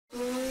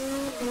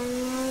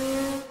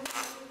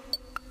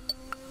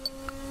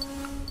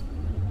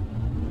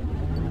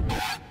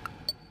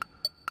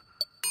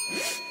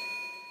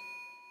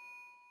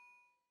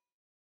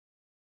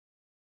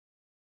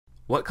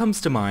What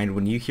comes to mind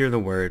when you hear the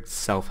word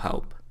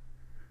self-help?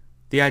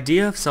 The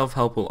idea of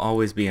self-help will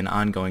always be an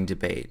ongoing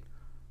debate.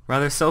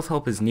 Whether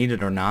self-help is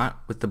needed or not,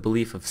 with the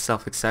belief of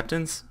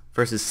self-acceptance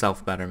versus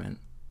self-betterment.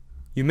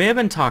 You may have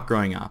been taught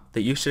growing up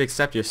that you should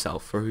accept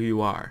yourself for who you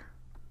are.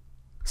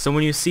 So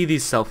when you see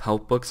these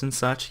self-help books and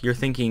such, you're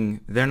thinking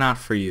they're not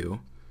for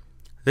you.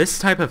 This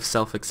type of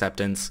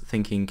self-acceptance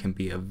thinking can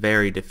be a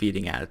very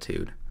defeating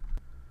attitude.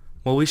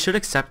 While we should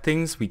accept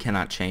things we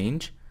cannot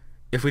change,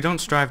 if we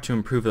don't strive to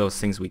improve those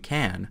things we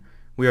can,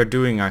 we are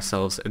doing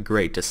ourselves a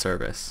great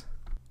disservice.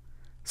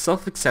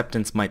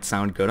 Self-acceptance might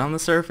sound good on the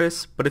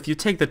surface, but if you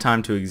take the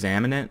time to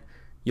examine it,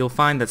 you'll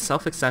find that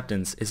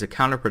self-acceptance is a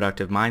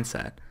counterproductive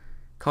mindset,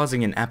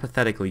 causing an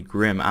apathetically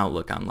grim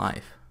outlook on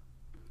life.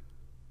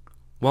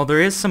 While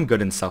there is some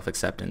good in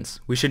self-acceptance,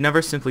 we should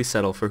never simply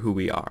settle for who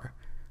we are,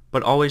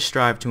 but always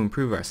strive to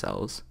improve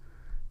ourselves.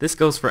 This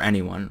goes for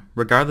anyone,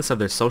 regardless of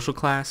their social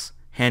class,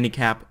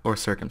 handicap, or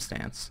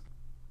circumstance.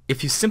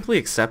 If you simply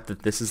accept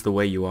that this is the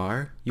way you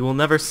are, you will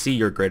never see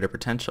your greater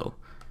potential.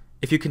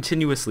 If you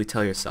continuously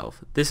tell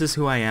yourself, this is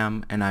who I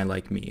am and I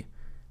like me,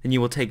 then you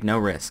will take no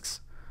risks,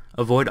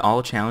 avoid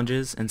all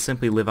challenges, and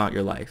simply live out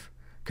your life,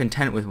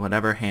 content with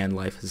whatever hand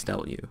life has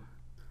dealt you.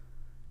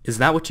 Is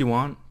that what you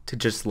want? To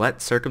just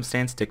let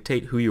circumstance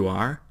dictate who you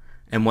are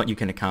and what you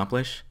can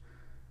accomplish?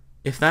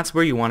 If that's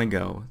where you want to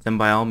go, then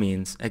by all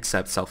means,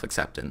 accept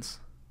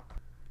self-acceptance.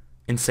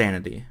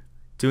 Insanity.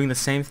 Doing the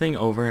same thing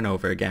over and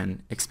over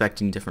again,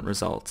 expecting different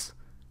results.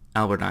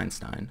 Albert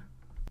Einstein.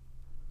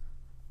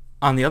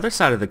 On the other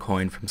side of the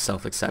coin from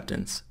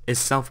self-acceptance is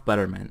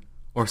self-betterment,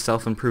 or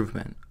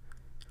self-improvement.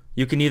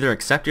 You can either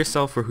accept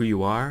yourself for who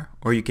you are,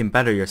 or you can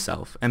better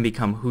yourself and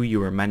become who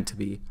you are meant to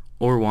be,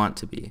 or want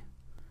to be.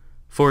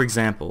 For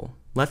example,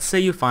 let's say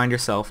you find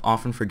yourself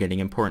often forgetting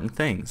important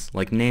things,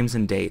 like names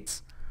and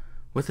dates.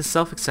 With a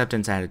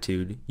self-acceptance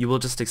attitude, you will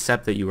just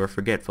accept that you are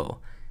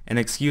forgetful, and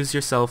excuse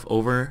yourself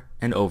over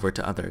and over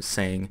to others,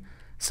 saying,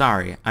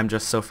 "Sorry, I'm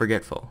just so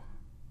forgetful."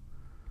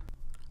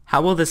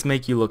 How will this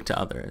make you look to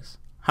others?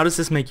 How does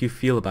this make you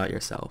feel about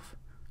yourself?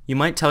 You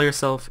might tell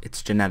yourself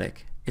it's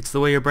genetic, it's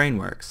the way your brain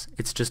works,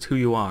 it's just who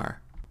you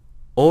are.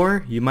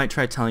 Or you might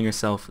try telling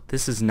yourself,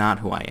 this is not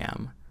who I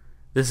am.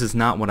 This is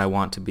not what I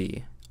want to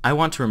be. I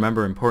want to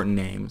remember important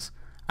names.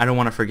 I don't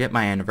want to forget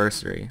my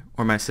anniversary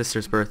or my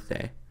sister's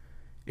birthday.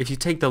 If you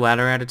take the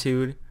latter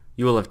attitude,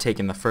 you will have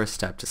taken the first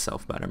step to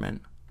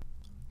self-betterment.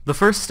 The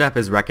first step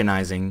is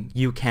recognizing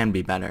you can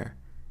be better.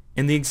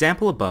 In the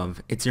example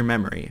above, it's your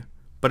memory,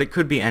 but it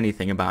could be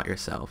anything about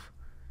yourself.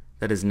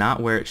 That is not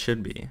where it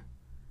should be.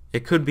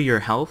 It could be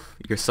your health,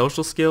 your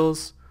social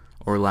skills,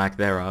 or lack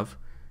thereof,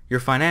 your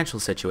financial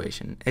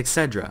situation,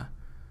 etc.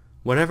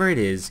 Whatever it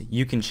is,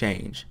 you can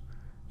change.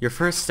 Your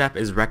first step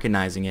is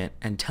recognizing it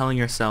and telling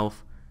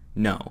yourself,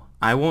 no,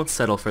 I won't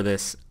settle for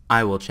this,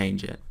 I will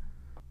change it.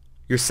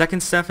 Your second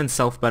step in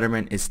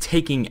self-betterment is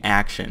taking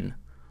action.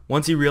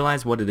 Once you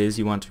realize what it is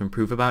you want to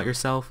improve about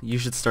yourself, you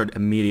should start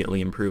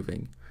immediately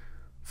improving.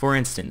 For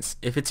instance,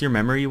 if it's your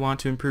memory you want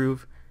to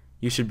improve,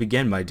 you should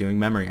begin by doing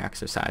memory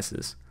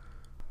exercises.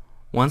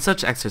 One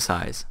such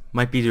exercise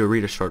might be to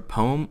read a short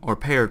poem or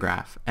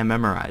paragraph and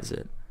memorize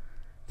it.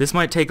 This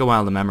might take a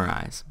while to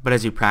memorize, but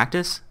as you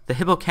practice, the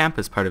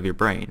hippocampus part of your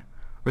brain,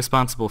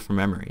 responsible for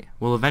memory,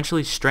 will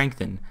eventually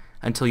strengthen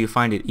until you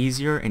find it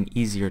easier and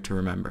easier to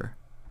remember.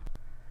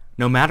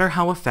 No matter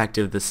how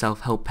effective the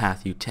self-help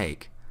path you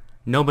take,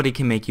 nobody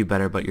can make you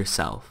better but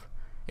yourself.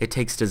 It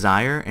takes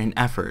desire and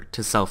effort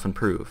to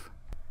self-improve.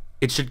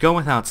 It should go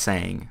without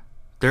saying,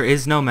 there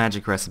is no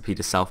magic recipe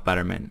to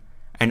self-betterment,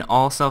 and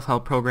all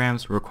self-help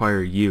programs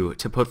require you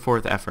to put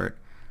forth effort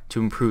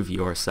to improve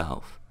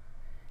yourself.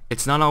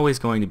 It's not always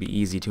going to be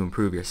easy to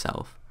improve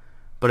yourself,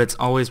 but it's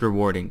always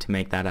rewarding to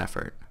make that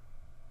effort.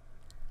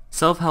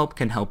 Self-help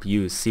can help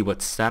you see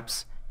what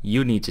steps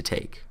you need to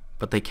take,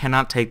 but they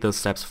cannot take those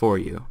steps for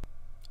you,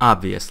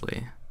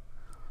 obviously.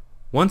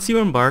 Once you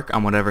embark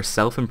on whatever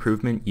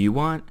self-improvement you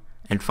want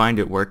and find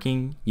it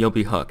working, you'll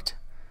be hooked.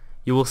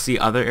 You will see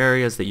other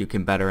areas that you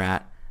can better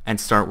at and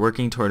start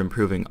working toward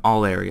improving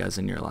all areas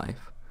in your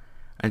life,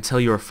 until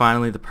you are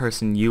finally the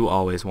person you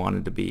always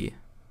wanted to be.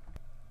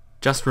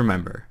 Just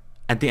remember,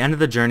 at the end of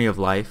the journey of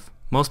life,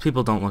 most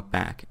people don't look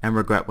back and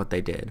regret what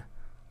they did,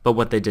 but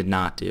what they did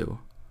not do.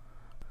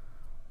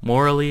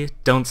 Morally,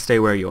 don't stay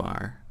where you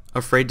are,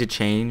 afraid to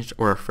change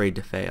or afraid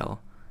to fail.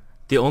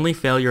 The only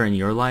failure in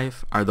your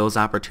life are those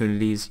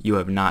opportunities you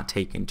have not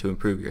taken to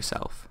improve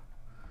yourself.